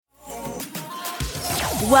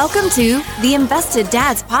Welcome to the Invested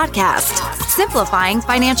Dads Podcast, simplifying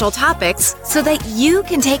financial topics so that you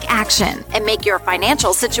can take action and make your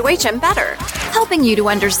financial situation better. Helping you to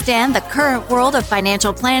understand the current world of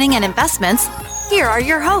financial planning and investments, here are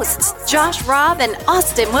your hosts, Josh Robb and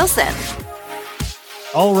Austin Wilson.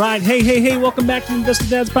 All right. Hey. Welcome back to the Invested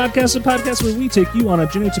Dads Podcast, a podcast where we take you on a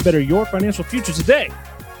journey to better your financial future. Today,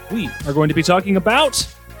 we are going to be talking about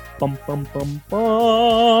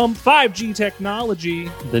 5G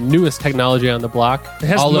technology. The newest technology on the block. It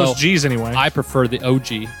has the most G's anyway. I prefer the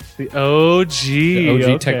OG. The OG. The OG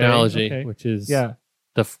okay, technology, okay. which is the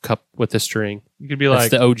cup with the string. You could be That's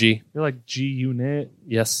like the OG. You're like G Unit.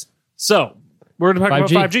 Yes. So we're going to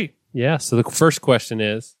talk about 5G. Yeah. So the first question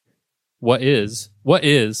is, what is 5G? What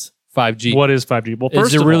is 5G? Well, first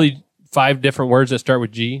is there of really all, 5 different words that start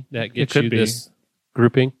with G that gets you this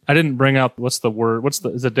grouping? I didn't bring out what's the word. Is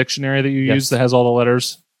the dictionary that you Yes. use that has all the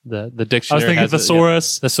letters? The dictionary. I was thinking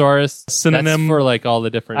thesaurus. Thesaurus. Synonym. That's for like all the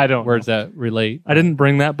different words know. that relate. I didn't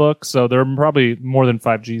bring that book, so there are probably more than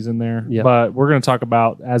 5Gs in there. Yeah. But we're going to talk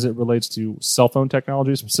about as it relates to cell phone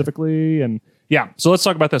technology specifically. And so let's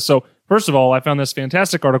talk about this. So first of all, I found this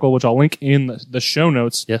fantastic article, which I'll link in the show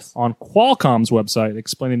notes on Qualcomm's website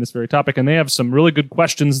explaining this very topic. And they have some really good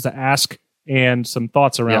questions to ask and some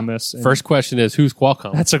thoughts around this. And first question is, who's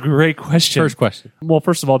Qualcomm? that's a great question. First question. Well,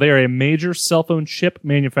 first of all, they are a major cell phone chip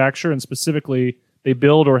manufacturer, and specifically, they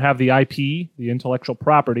build or have the IP, the intellectual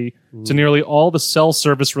property, to nearly all the cell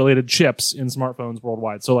service related chips in smartphones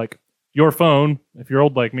worldwide. So, like your phone, if you're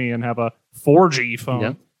old like me and have a 4G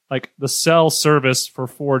phone, like the cell service for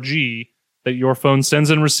 4G that your phone sends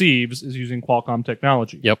and receives is using Qualcomm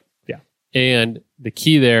technology. Yep. Yeah. And the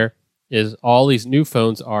key there is all these new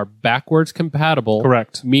phones are backwards compatible.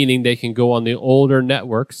 Correct. Meaning they can go on the older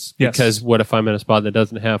networks. Yes. Because what if I'm in a spot that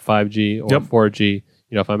doesn't have 5G or 4G?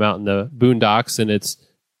 You know, if I'm out in the boondocks and it's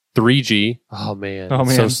 3G, oh man,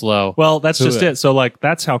 so slow. Well, that's just it. So like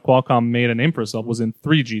that's how Qualcomm made an Infracell was in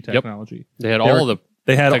 3G technology. They had all the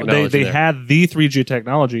technology they had the 3G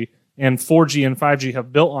technology, and 4G and 5G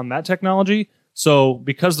have built on that technology. So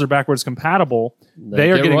because they're backwards compatible, they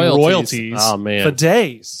are getting royalties for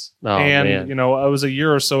days. Oh, and man. you know, it was a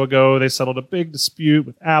year or so ago they settled a big dispute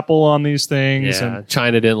with Apple on these things. Yeah, and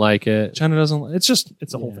China didn't like it. China doesn't. It's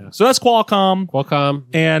a whole thing. So that's Qualcomm,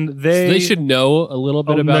 and they should know a little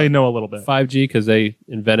bit about. They know a little bit 5G because they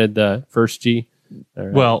invented the first G.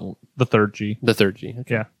 Well, the third G. The third G.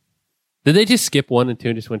 Okay. Yeah. Did they just skip 1 and 2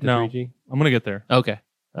 and just went to No. 3G? I'm gonna get there. Okay.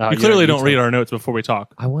 You clearly don't read our notes before we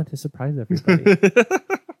talk. I want to surprise everybody.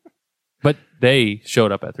 But they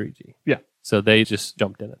showed up at 3G. Yeah. So they just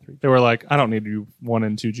jumped in at 3G. They were like, I don't need you 1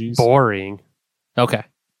 and 2Gs. Boring. Okay.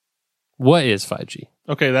 What is 5G?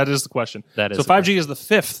 Okay, that is the question. That is so 5G is the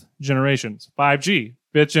 5th generation. 5G,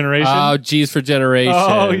 5th generation. Oh, G's for generation.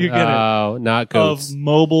 Oh, you get it. Oh, not goats. Of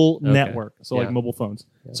mobile network. So like mobile phones.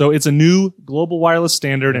 Yeah. So it's a new global wireless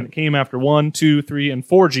standard, and it came after 1, 2, 3, and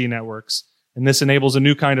 4G networks. And this enables a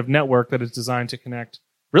new kind of network that is designed to connect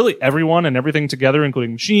really everyone and everything together,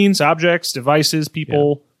 including machines, objects, devices,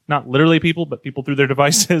 people, not literally people, but people through their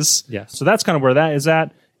devices. Yes. So that's kind of where that is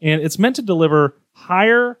at. And it's meant to deliver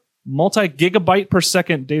higher multi-gigabyte per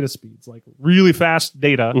second data speeds, like really fast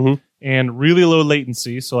data and really low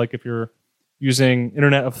latency. So like if you're using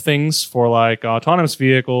Internet of Things for like autonomous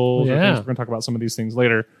vehicles, or things, we're going to talk about some of these things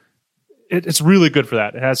later. It's really good for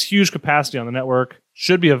that. It has huge capacity on the network,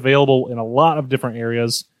 should be available in a lot of different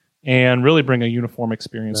areas, and really bring a uniform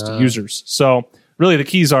experience to users. So really the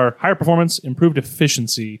keys are higher performance, improved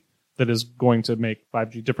efficiency that is going to make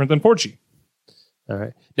 5G different than 4G. All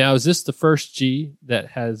right. Now, is this the first G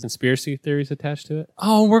that has conspiracy theories attached to it?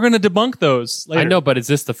 Oh, we're going to debunk those later. I know, but is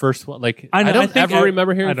this the first one? Like, I don't ever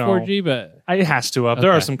remember hearing 4G, but it has to have.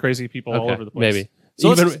 There are some crazy people all over the place. Maybe.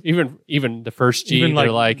 So even the first G,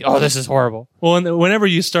 they're like, oh, this is horrible. Well, and whenever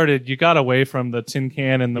you started, you got away from the tin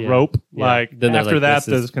can and the rope. Yeah. Like then after like, that,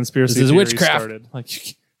 the conspiracy this is theories witchcraft. started.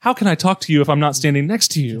 Like, how can I talk to you if I'm not standing next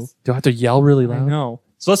to you? Do I have to yell really loud? I know.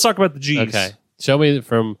 So let's talk about the G's. Okay. Show me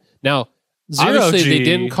from now. Zero obviously, G. they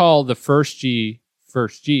didn't call the first G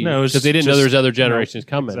No, because they didn't know there was other generations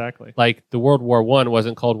coming. Exactly. Like the World War I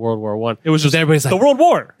wasn't called World War I. It was just everybody's like, the World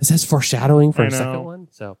War. Is this foreshadowing for I a know. second one?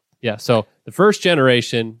 So yeah. So the first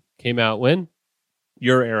generation came out when?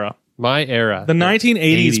 Your era. My era. The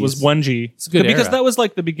 1980s was 1G. It's a good because era. that was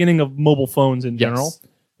like the beginning of mobile phones in general.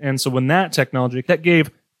 And so when that technology, that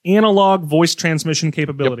gave analog voice transmission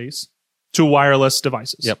capabilities to wireless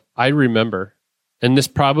devices. Yep. I remember. And this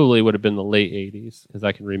probably would have been the late 80s because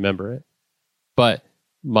I can remember it. But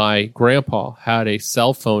my grandpa had a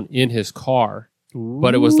cell phone in his car,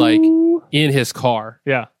 but it was like in his car.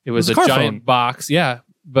 Yeah. It was a car giant phone. box. Yeah.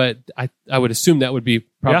 but I would assume that would be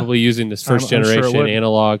probably using this first I'm sure it generation would.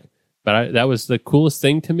 analog. But that was the coolest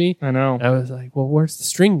thing to me. I know. I was like, well, where's the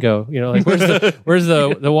string go? Like where's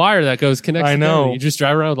the wire that goes connects? I know. together? You just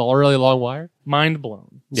drive around with a really long wire. Mind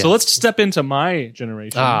blown. Yes. So let's step into my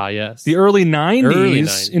generation. Ah, yes. The early 90s, Early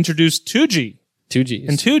 90s. introduced 2G. 2Gs.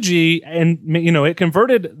 And 2G, and it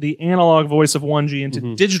converted the analog voice of 1G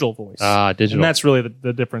into digital voice. Digital. And that's really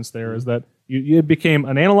the difference there is that it became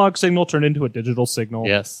an analog signal turned into a digital signal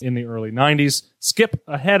Yes. in the early 90s. Skip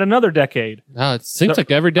ahead another decade. It seems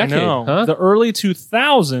like every decade. I know. Huh? The early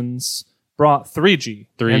 2000s brought 3G.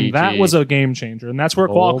 3G. And that was a game changer. And that's where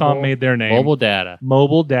Qualcomm made their name. Mobile data.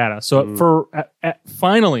 Mobile data. So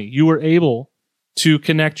finally, you were able to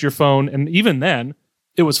connect your phone. And even then,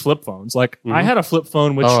 it was flip phones. Like I had a flip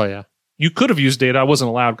phone, which Oh, yeah. you could have used data. I wasn't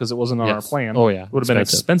allowed because it wasn't on our Yes. plan. Oh, yeah. It would have been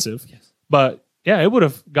expensive. Yes. But yeah, it would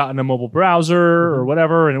have gotten a mobile browser or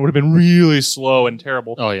whatever, and it would have been really slow and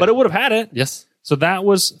terrible. Oh, yeah. But it would have had it. Yes. So that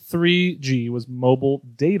was 3G, was mobile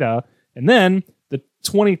data. And then the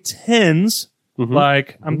 2010s,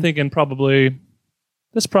 like I'm thinking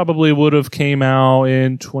this probably would have came out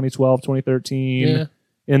in 2012, 2013. Yeah.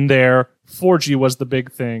 In there, 4G was the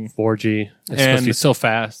big thing. 4G. It's supposed to be so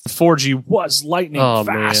fast. 4G was lightning Oh,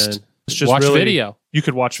 fast. man. It's just Watch really- video. You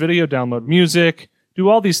could watch video, download music, do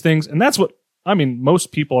all these things, and that's what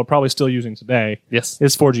most people are probably still using today. Yes.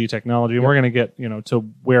 Is 4G technology, and we're going to get to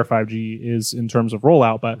where 5G is in terms of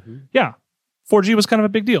rollout. But yeah, 4G was kind of a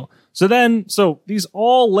big deal. So these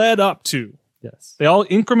all led up to Yes. they all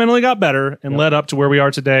incrementally got better and led up to where we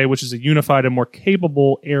are today, which is a unified and more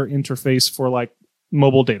capable air interface for like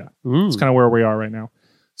mobile data. It's kind of where we are right now.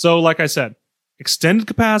 So, like I said, extended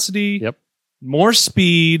capacity. Yep. More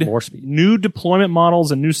speed, new deployment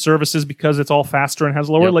models and new services because it's all faster and has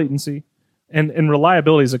lower latency. And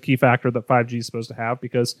reliability is a key factor that 5G is supposed to have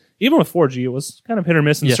because even with 4G, it was kind of hit or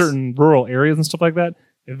miss in certain rural areas and stuff like that.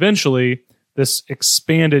 Eventually, this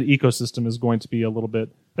expanded ecosystem is going to be a little bit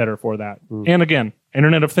better for that. And again,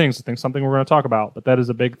 Internet of Things, I think something we're going to talk about, but that is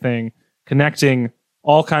a big thing. Connecting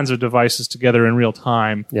all kinds of devices together in real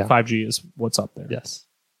time. 5G is what's up there. Yes.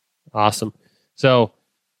 Awesome. So,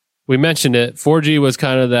 we mentioned it. 4G was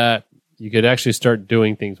kind of that you could actually start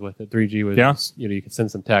doing things with it. 3G was, you could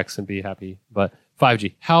send some text and be happy. But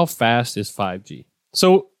 5G, how fast is 5G?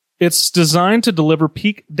 So it's designed to deliver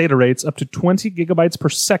peak data rates up to 20 gigabytes per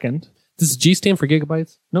second. Does G stand for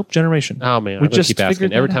gigabytes? Nope, generation. Oh, man. We I'm going to just keep asking.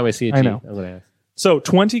 figured Every that time out. I see a G, I know. I'm going to ask. So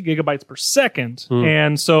 20 gigabytes per second.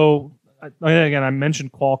 And so, again, I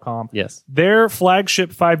mentioned Qualcomm. Yes. Their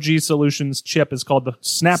flagship 5G solutions chip is called the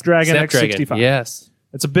Snapdragon X65. Yes.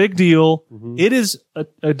 It's a big deal. It is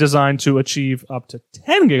designed to achieve up to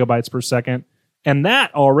 10 gigabytes per second, and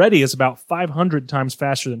that already is about 500 times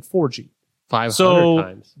faster than 4G. 500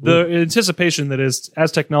 times. The anticipation that is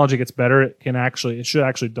as technology gets better, it should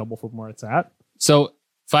actually double from where it's at. So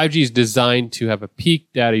 5G is designed to have a peak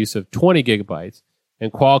data use of 20 gigabytes,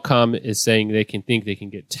 and Qualcomm is saying they can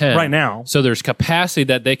get 10 Right now. So there's capacity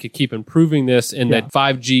that they could keep improving this, and that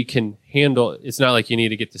 5G can handle. It's not like you need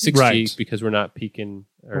to get to 6G because we're not peaking.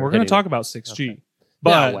 We're going to talk about 6G. Okay.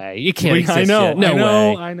 But no way. You can't exist I know. yet. No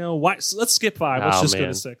way. I know. Why? So let's skip 5. Let's just go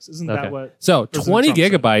to 6. Isn't that what? So President 20 Trump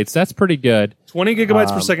said? gigabytes, that's pretty good. 20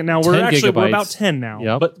 gigabytes per second. Now we're 10 gigabytes. about 10 now,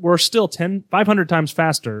 Yep. but we're still 500 times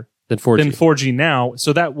faster Than 4G. than 4G now.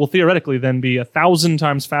 So that will theoretically then be 1,000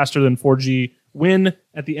 times faster than 4G when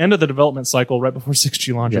at the end of the development cycle, right before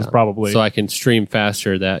 6G launches, probably. So I can stream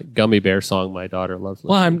faster that Gummy Bear song my daughter loves.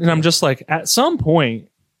 Well, I'm just like, at some point,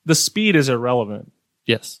 the speed is irrelevant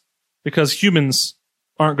Yes. because humans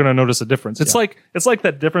aren't going to notice a difference. It's like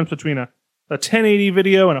that difference between a 1080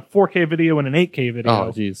 video and a 4K video and an 8K video.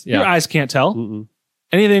 Oh, geez. Yeah. Your eyes can't tell. Mm-mm.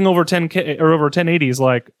 Anything over 10K or over 1080 is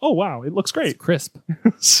like, oh wow, it looks great. Crisp.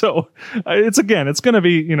 So it's going to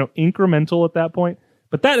be incremental at that point.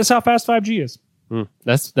 But that is how fast 5G is.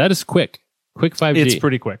 That is quick. Quick 5G. It's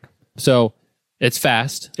pretty quick. So it's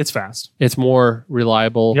fast. It's fast. It's more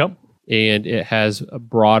reliable. Yep. And it has a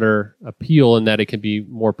broader appeal in that it can be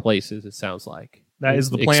more places, it sounds like. That is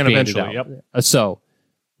the plan Expanded eventually. out. Yep. So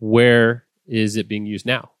where is it being used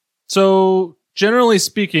now? So generally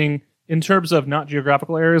speaking, in terms of not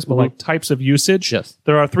geographical areas, but like types of usage, Yes.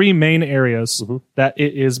 there are 3 main areas that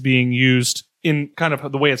it is being used in kind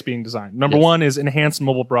of the way it's being designed. Number one is enhanced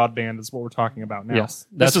mobile broadband is what we're talking about now. Yes.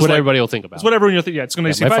 This That's is what like- everybody will think about. It's what everyone you'll think. Yeah, it's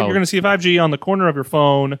going to my phone. you're going to see 5G on the corner of your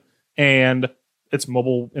phone, and it's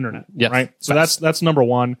mobile internet. Yes. Right. So Fast. that's number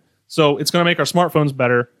one. So it's going to make our smartphones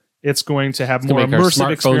better. It's going to have more gonna make our immersive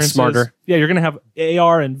smartphones experiences. smarter. Yeah, you're going to have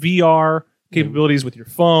AR and VR capabilities with your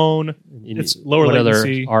phone. It's lower what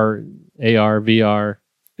latency. Other AR, VR.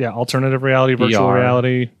 Yeah, alternative reality, virtual VR.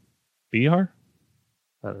 reality, VR.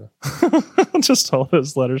 I don't know. Just all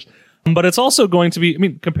those letters. But it's also going to be, I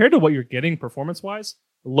mean, compared to what you're getting performance-wise,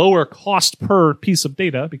 lower cost per piece of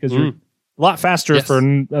data because you're a lot faster Yes.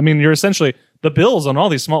 you're essentially, the bills on all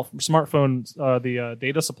these small smartphones, the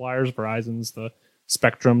data suppliers, Verizon's, the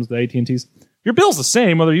Spectrums, the AT&T's, your bill's the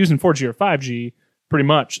same whether you're using 4G or 5G, pretty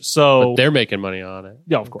much. So But they're making money on it.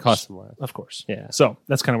 yeah, of course. Costs them less. Of course. Yeah. So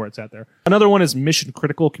that's kind of where it's at there. Another one is mission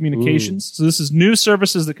critical communications. So this is new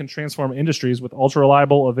services that can transform industries with ultra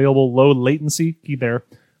reliable, available, low latency. Key there.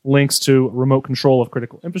 Links to remote control of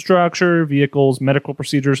critical infrastructure, vehicles, medical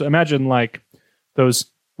procedures. Imagine like those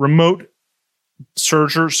remote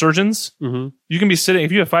surgeons. Mm-hmm. You can be sitting,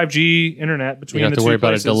 if you have 5G internet between You don't have the to two worry about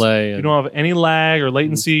a places, delay. you And don't have any lag or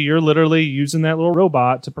latency. You're literally using that little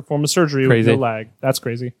robot to perform a surgery Crazy. with no lag. That's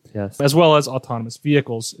crazy. yes. As well as autonomous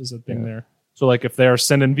vehicles is a thing there. So like if they're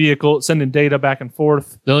sending data back and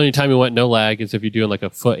forth, The only time you want no lag is if you're doing like a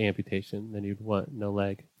foot amputation. Then you'd want no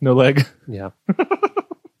lag. no lag. Yeah.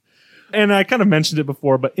 And I kind of mentioned it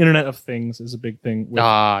before, but Internet of Things is a big thing with,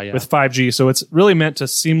 Yeah. with 5G. So it's really meant to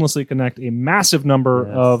seamlessly connect a massive number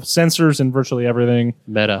Yes. of sensors and virtually everything.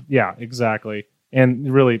 Meta. Yeah, exactly.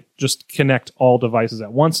 And really just connect all devices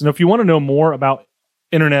at once. And if you want to know more about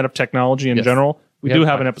Internet of Technology in Yes. general, we We do have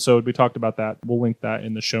have an time. episode. We talked about that. We'll link that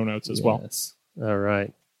in the show notes as well. Yes. All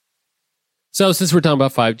right. So since we're talking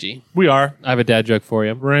about 5G, We are. I have a dad joke for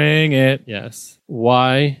you. Bring it. Yes.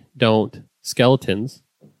 Why don't skeletons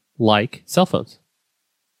like cell phones?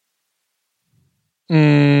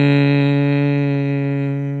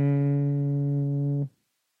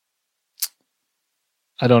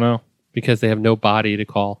 I don't know. Because they have no body to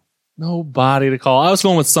call. No body to call. I was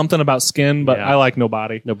going with something about skin, but Yeah. I like no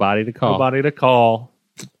body. No body to call. No body to call.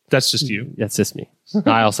 That's just you. That's just me.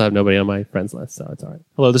 I also have nobody on my friends list, so it's all right.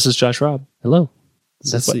 Hello, this is Josh Robb. Hello.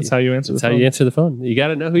 That's how you answer That's the how phone. you answer the phone. You got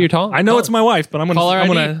to know who you're talking. I know it's my wife, but I'm gonna Caller I'm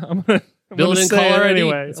ID. gonna I'm gonna I'm Built gonna in say caller it ID.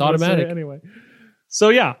 anyway. It's I'm gonna say automatic. it anyway. So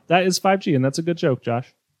yeah, that is 5G, and that's a good joke,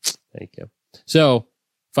 Josh. Thank you. So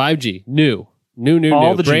 5G, new,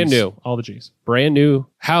 All the brand Gs. new, All the G's. brand new.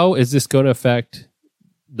 How is this going to affect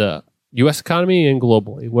the U.S. economy and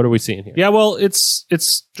globally? What are we seeing here? Yeah, well, it's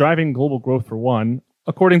driving global growth for one.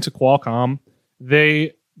 According to Qualcomm,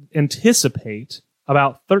 they anticipate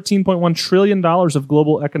about $13.1 trillion of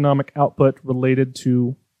global economic output related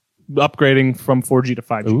to upgrading from 4G to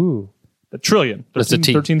 5G. Ooh, The trillion. That's a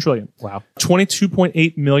T. 13 trillion. wow.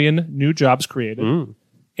 22.8 million new jobs created Mm.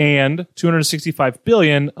 and 265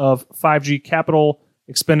 billion of 5G capital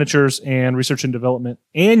expenditures and research and development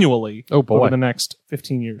annually Oh, boy. over the next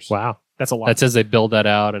 15 years. Wow. That's a lot. That says they build that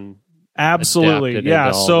out and Absolutely. adapted Yeah.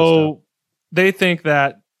 into all So they think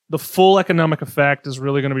that the full economic effect is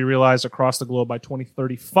really going to be realized across the globe by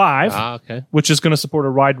 2035, okay. which is going to support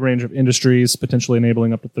a wide range of industries, potentially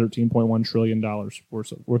enabling up to $13.1 trillion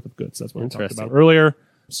worth of goods. That's what we talked Interesting. about earlier.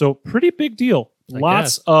 So pretty big deal. I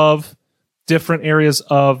Lots guess. of different areas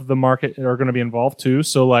of the market are going to be involved too.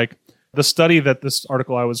 So like the study that this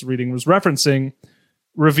article I was reading was referencing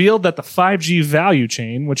revealed that the 5G value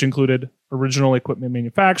chain, which included original equipment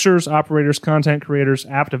manufacturers, operators, content creators,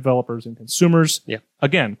 app developers, and consumers, Yeah.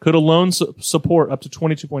 again, could alone support up to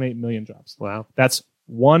 22.8 million jobs. Wow. That's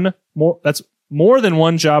more than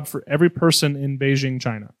one job for every person in Beijing,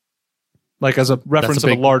 China. Like as a reference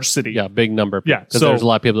big- of a large city. Yeah, big number. Yeah, because so- there's a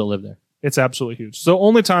lot of people that live there. It's absolutely huge. So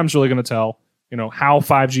only time's really going to tell, how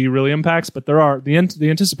 5G really impacts, but there are the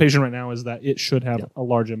anticipation right now is that it should have a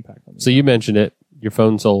large impact on So you mentioned it. Your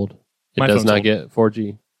phone's old. It My does phone's not old. get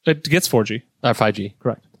 4G it gets 4G. or 5G.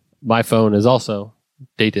 Correct. My phone is also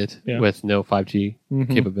dated Yeah. with no 5G Mhm.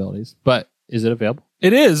 capabilities. But is it available?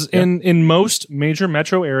 It is Yeah. in most major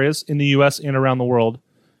metro areas in the US and around the world,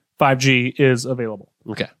 5G is available.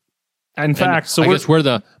 Okay. In fact, so I we're guess we're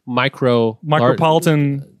the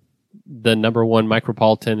micropolitan. the number one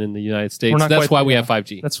micropolitan in the United States. We're not That's quite why we there. have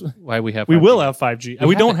 5G. That's why we have 5G. we will have 5G. We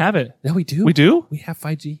We have don't it. have it. No, we do. We do? We have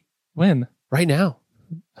 5G When? right now.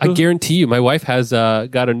 I Who- guarantee you. My wife has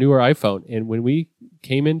got a newer iPhone, and when we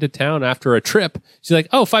came into town after a trip, she's like,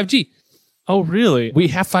 "Oh, 5G. Oh, really? We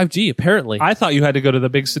have 5G apparently." I thought you had to go to the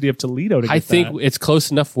big city of Toledo to get I think that. it's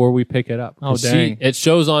close enough where we pick it up. Oh, 'Cause dang. it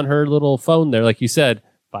shows on her little phone there, like you said,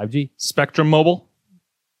 5G. Spectrum Mobile.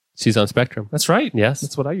 She's on Spectrum. That's right. Yes.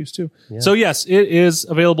 That's what I used to. Yeah. So yes, it is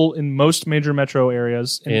available in most major metro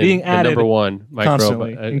areas and And being the added number one micro,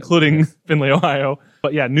 constantly, including Findlay, Ohio.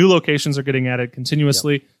 But yeah, new locations are getting added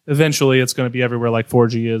continuously. Eventually, it's going to be everywhere like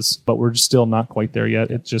 4G is, but we're still not quite there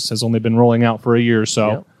yet. It just has only been rolling out for a year or so.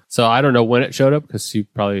 Yeah. So I don't know when it showed up because she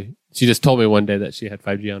just told me one day that she had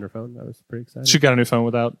 5G on her phone. I was pretty excited. She got a new phone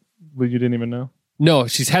without, well, you didn't even know. No,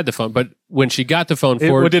 she's had the phone, but when she got the phone,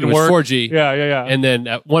 It didn't was work. 4G. Yeah. And then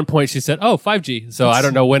at one point she said, "Oh, 5G." So I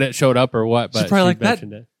don't know when it showed up or what, but probably she like, that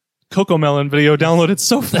mentioned it. Coco Melon video downloaded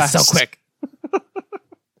so fast. That's so quick.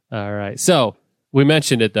 All right. So we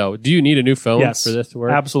mentioned it though. Do you need a new phone Yes, for this to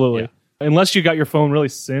work? absolutely. Yeah. Unless you got your phone really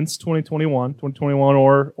since 2021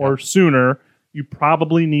 or sooner, you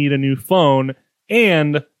probably need a new phone.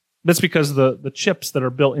 And that's because the chips that are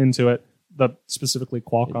built into it, specifically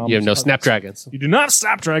Qualcomm. You have no Snapdragons. You do not have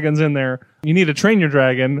Snapdragons in there. You need to train your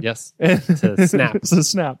dragon. Yes. To snap. to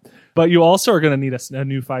snap. But you also are going to need a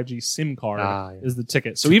new 5G SIM card is the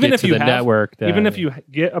ticket. So even if you have network, even if you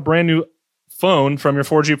get a brand new phone from your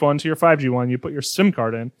 4G phone to your 5G one, you put your SIM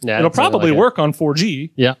card in. It'll probably work on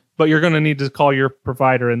 4G. Yeah. But you're going to need to call your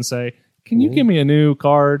provider and say, "Can you give me a new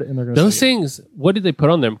card?" And they're going to those say, things. What did they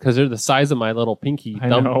put on them? Because they're the size of my little pinky I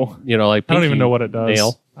thumb. know. You know, like I don't even pinky know what it does.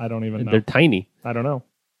 nail. I don't even know. They're tiny. I don't know.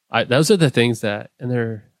 Those are the things that, and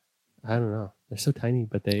they're, I don't know. They're so tiny,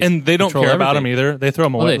 but they don't control care about them everything. either. They throw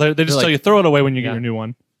them away. they- they just they're tell like- you throw it away when you get Yeah. your new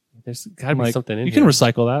one. There's got to be Like, something in you here. can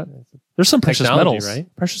recycle that. There's some precious Technology, metals,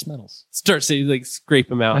 right? Precious metals. Start to like scrape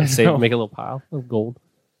them out I and save, know. make a little pile of gold.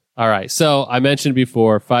 All right. So I mentioned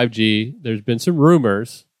before 5G. There's been some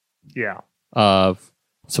rumors Yeah. of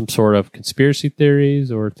some sort of conspiracy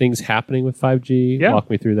theories or things happening with 5G. Yeah. Walk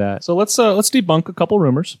me through that. So let's debunk a couple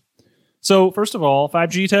rumors. So first of all,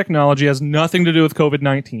 5G technology has nothing to do with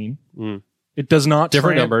COVID-19. Mm. It does not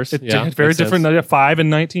Different numbers. It's Yeah, very makes different. sense. 5 and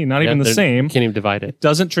 19, not even the they're- same. Can't even divide it. It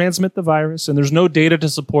doesn't transmit the virus, and there's no data to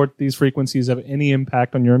support these frequencies have any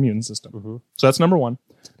impact on your immune system. Mm-hmm. So that's number one.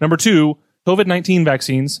 Number two, COVID-19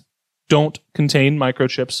 vaccines don't contain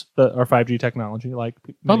microchips that are 5G technology, like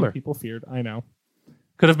many Bummer. people feared. I know.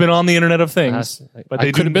 Could have been on the Internet of Things, but I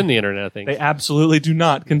they could have do- been the Internet of Things. They absolutely do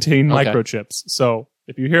not contain Okay. microchips. So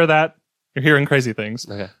if you hear that, you're hearing crazy things.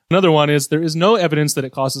 Okay. Another one is there is no evidence that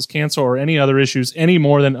it causes cancer or any other issues any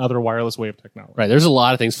more than other wireless wave technology. Right. There's a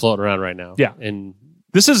lot of things floating around right now. Yeah. And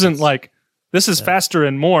This isn't like, this is faster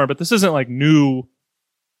and more, but this isn't like new.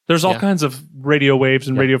 There's all Yeah. kinds of radio waves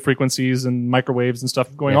and Yeah. radio frequencies and microwaves and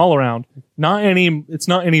stuff going Yeah. all around. It's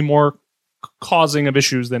not any more causing of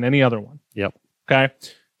issues than any other one. Yep. Okay.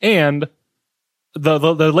 And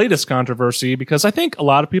the latest controversy, because I think a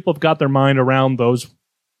lot of people have got their mind around those,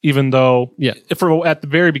 even though Yeah. at the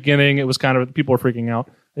very beginning, it was kind of, people were freaking out.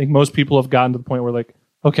 I think most people have gotten to the point where like,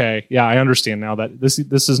 okay, yeah, I understand now that this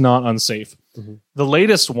is not unsafe. Mm-hmm. The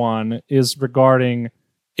latest one is regarding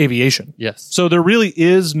aviation. Yes. So there really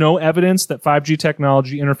is no evidence that 5G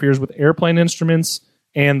technology interferes with airplane instruments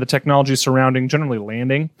and the technology surrounding generally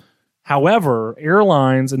landing. However,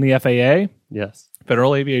 airlines and the FAA, Yes.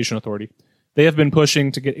 Federal Aviation Authority, they have been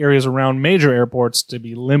pushing to get areas around major airports to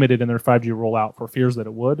be limited in their 5G rollout for fears that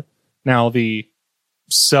it would. Now, the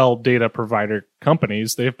cell data provider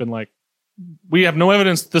companies, they've been like, we have no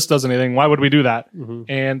evidence that this does anything. Why would we do that? Mm-hmm.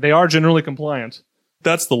 And they are generally compliant.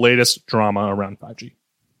 That's the latest drama around 5G.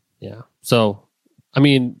 Yeah. So, I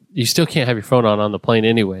mean, you still can't have your phone on the plane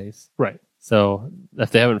anyways. Right. So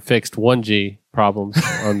if they haven't fixed 1G problems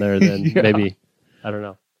on there, then Yeah. maybe, I don't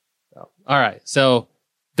know. So, all right. So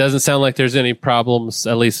doesn't sound like there's any problems,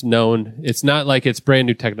 at least known. It's not like it's brand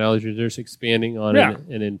new technology. They're just expanding on Yeah. it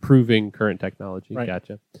and improving current technology. Right.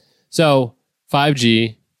 Gotcha. So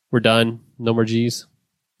 5G, we're done. No more Gs.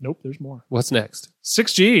 Nope, there's more. What's next?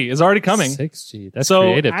 6G is already coming. 6G. That's So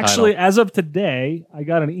creative actually, title. as of today, I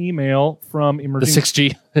got an email from The Emerging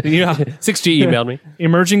 6G. Yeah. 6G emailed me.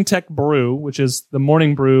 Emerging Tech Brew, which is the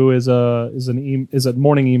morning brew, is a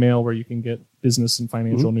morning email where you can get business and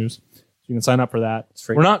financial news. So you can sign up for that. It's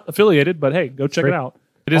free. We're not affiliated, but hey, go check Free. it out.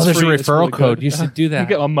 It Oh, there's a free. It's referral really code. good. You should do that. You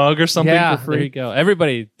get a mug or something Yeah, for there you free. go.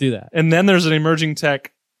 Everybody do that. And then there's an Emerging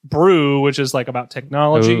Tech Brew, which is like about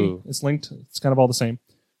technology. Ooh. It's linked. It's kind of all the same.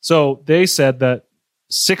 So they said that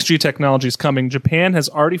 6G technology is coming. Japan has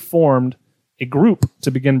already formed a group to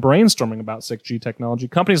begin brainstorming about 6G technology.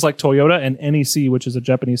 Companies like Toyota and NEC, which is a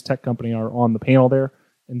Japanese tech company, are on the panel there.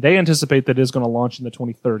 And they anticipate that it is going to launch in the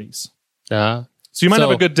 2030s. So you might So-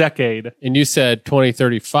 have a good decade. And you said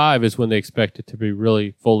 2035 is when they expect it to be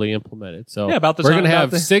really fully implemented. So Yeah, about the we're time- going to about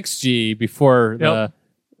have the- 6G before the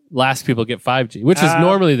last people get 5G, which is Uh,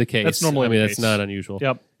 normally the case. that's normally I mean, the that's case. not unusual.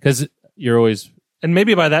 Yep. Because you're always And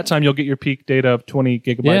maybe by that time, you'll get your peak data of 20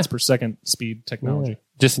 gigabytes Yeah. per second speed technology.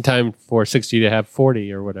 just in time for 6G to have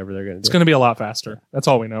 40 or whatever they're going to do. It's going to be a lot faster. That's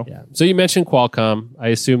all we know. Yeah. So you mentioned Qualcomm. I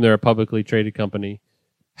assume they're a publicly traded company.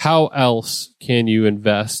 How else can you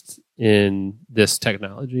invest in this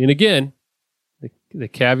technology? And again, the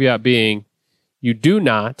caveat being, you do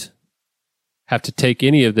not have to take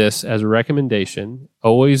any of this as a recommendation.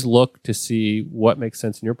 Always look to see what makes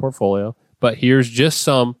sense in your portfolio. but here's just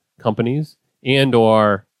some companies and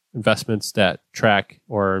or investments that track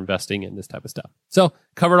or are investing in this type of stuff. So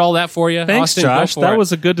covered all that for you. Thanks, Austin, Josh. That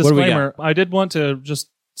was a good What do we disclaimer. I did want to just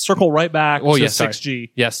circle right back to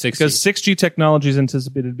 6G. Yes, 6G. Because 6G technology is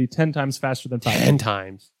anticipated to be 10 times faster than 5G. 10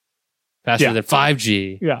 times faster than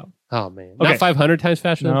 5G. Yeah. Oh, man. Okay. Not 500 times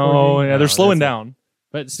faster than 4G? No, yeah, they're slowing down.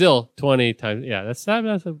 But still, 20 times. Yeah, that's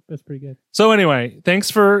pretty good. So anyway,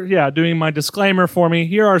 thanks for doing my disclaimer for me.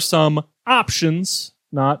 Here are some options,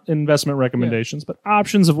 not investment recommendations, but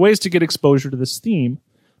options of ways to get exposure to this theme.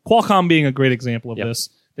 Qualcomm being a great example of this.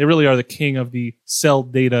 They really are the king of the cell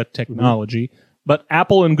data technology. Mm-hmm. But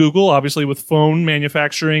Apple and Google, obviously with phone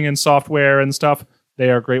manufacturing and software and stuff, they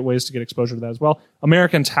are great ways to get exposure to that as well.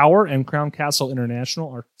 American Tower and Crown Castle International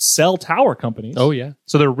are cell tower companies. Oh, yeah.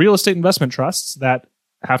 So they're real estate investment trusts that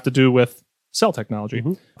have to do with cell technology.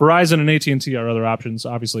 Mm-hmm. Verizon and AT&T are other options,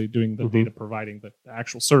 obviously doing the data, providing the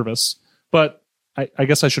actual service. But I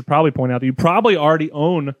guess I should probably point out that you probably already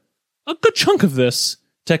own a good chunk of this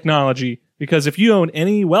technology, because if you own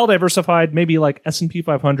any well-diversified, maybe like S&P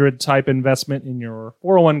 500 type investment in your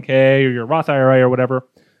 401k or your Roth IRA or whatever,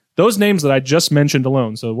 those names that I just mentioned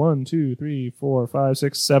alone, so 1, 2, 3, 4, 5,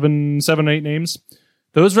 6, 7, 8 names,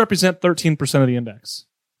 those represent 13% of the index.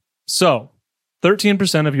 So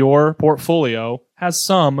 13% of your portfolio has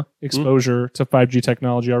some exposure to 5G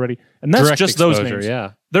technology already. And that's direct just exposure, those names.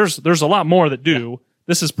 Yeah. There's a lot more that do. Yeah.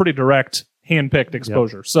 This is pretty direct, hand-picked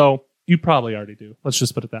exposure. Yep. So you probably already do. Let's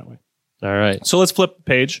just put it that way. All right. So let's flip the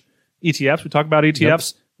page. ETFs. We talk about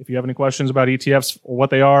ETFs. Yep. If you have any questions about ETFs or what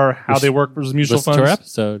they are, how they work versus mutual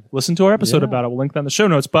funds, listen to our episode about it. We'll link that in the show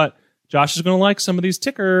notes. But Josh is going to like some of these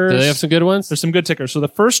tickers. Do they have some good ones? There's some good tickers. So the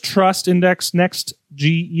First Trust Index Next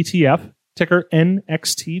G ETF, ticker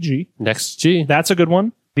NXTG. Next G. That's a good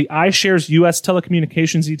one. The iShares US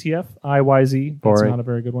Telecommunications ETF, IYZ. That's not a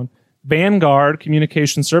very good one. Vanguard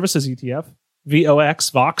Communication Services ETF,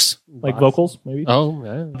 VOX, like vocals, maybe. Oh,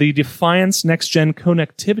 yeah. The Defiance Next Gen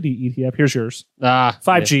Connectivity ETF. Here's yours.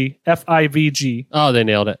 5G, FIVG. Oh, they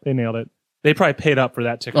nailed it. They probably paid up for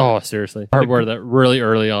that ticker. Oh, seriously. They were that really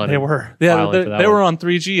early on. They were. Yeah, they were on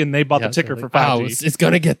 3G and they bought the ticker for 5G. It's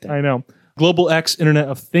going to get there. I know. Global X Internet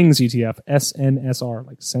of Things ETF, SNSR,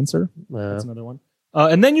 like sensor. That's another one.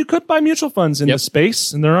 And then you could buy mutual funds in the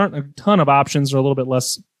space, and there aren't a ton of options. They're a little bit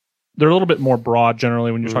less. They're a little bit more broad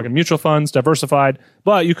generally when you're talking mutual funds, diversified.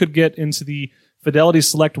 But you could get into the Fidelity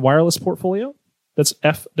Select Wireless portfolio. That's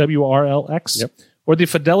FWRLX. Yep. Or the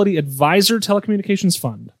Fidelity Advisor Telecommunications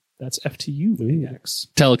Fund. That's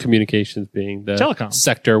FTUAX. Telecommunications being the telecom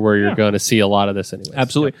sector where you're going to see a lot of this anyway.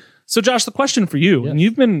 Absolutely. Yep. So, Josh, the question for you, and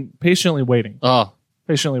you've been patiently waiting.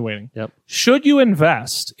 Yep. Should you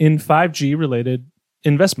invest in 5G related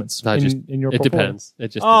investments in your portfolio? It depends. It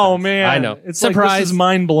just depends. Man. I know. It's surprise. Like, this is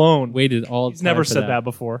mind blown. Waited all the He's time never for said that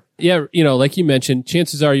before. Yeah, like you mentioned,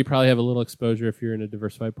 chances are you probably have a little exposure if you're in a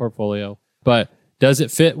diversified portfolio. But does it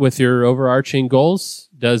fit with your overarching goals?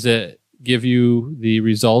 Does it give you the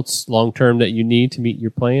results long term that you need to meet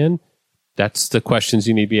your plan? That's the questions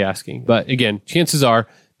you need to be asking. But again, chances are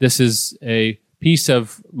this is a piece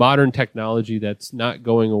of modern technology that's not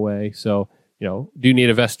going away. So, do you need to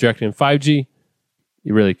invest directly in 5G?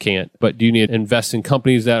 You really can't. But do you need to invest in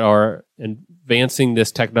companies that are advancing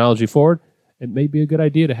this technology forward? It may be a good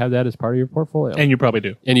idea to have that as part of your portfolio. And you probably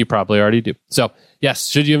do. And you probably already do. So, yes,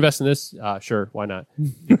 should you invest in this? Sure, why not?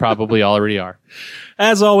 You probably already are.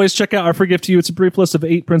 As always, check out our free gift to you. It's a brief list of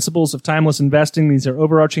 8 principles of timeless investing. These are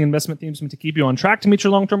overarching investment themes meant to keep you on track to meet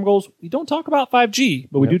your long-term goals. We don't talk about 5G,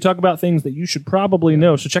 but we do talk about things that you should probably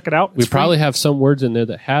know. So check it out. We probably have some words in there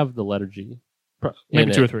that have the letter G.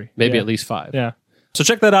 Maybe 2 or 3. Maybe at least 5. Yeah. So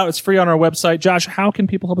check that out. It's free on our website. Josh, how can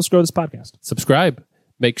people help us grow this podcast? Subscribe.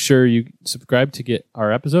 Make sure you subscribe to get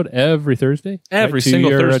our episode every Thursday. Every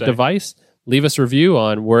single Thursday. Thursday. Device. Leave us a review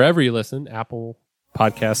on wherever you listen, Apple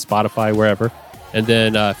Podcasts, Spotify, wherever. And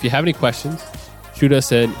then if you have any questions, shoot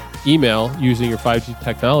us an email using your 5G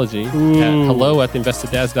technology at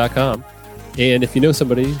hello@theinvesteddads.com. And if you know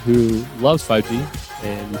somebody who loves 5G,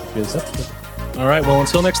 and you can do this episode. All right. Well,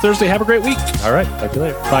 until next Thursday, have a great week. All right. Talk to you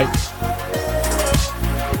later. Bye.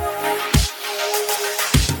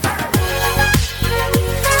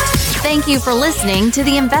 Thank you for listening to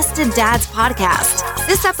the Invested Dads podcast.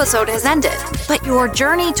 This episode has ended, but your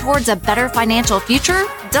journey towards a better financial future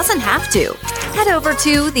doesn't have to. Head over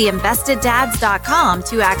to theinvesteddads.com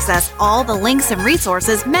to access all the links and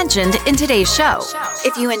resources mentioned in today's show.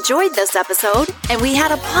 If you enjoyed this episode and we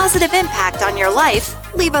had a positive impact on your life,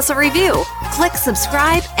 leave us a review, click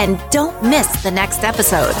subscribe, and don't miss the next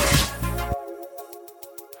episode.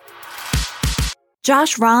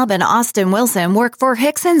 Josh Robb and Austin Wilson work for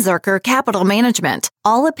Hicks & Zerker Capital Management.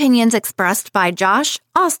 All opinions expressed by Josh,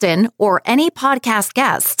 Austin, or any podcast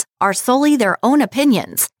guests are solely their own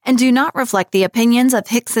opinions and do not reflect the opinions of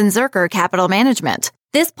Hicks & Zerker Capital Management.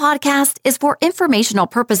 This podcast is for informational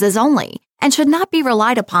purposes only and should not be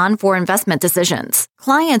relied upon for investment decisions.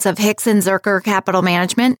 Clients of Hicks & Zerker Capital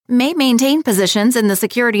Management may maintain positions in the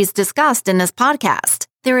securities discussed in this podcast.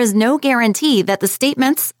 There is no guarantee that the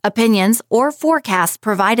statements, opinions, or forecasts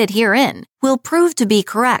provided herein will prove to be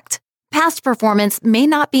correct. Past performance may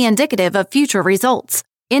not be indicative of future results.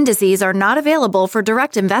 Indices are not available for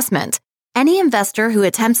direct investment. Any investor who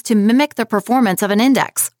attempts to mimic the performance of an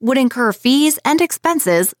index would incur fees and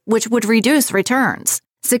expenses which would reduce returns.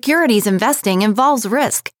 Securities investing involves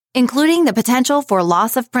risk, including the potential for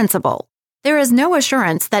loss of principal. There is no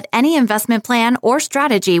assurance that any investment plan or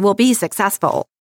strategy will be successful.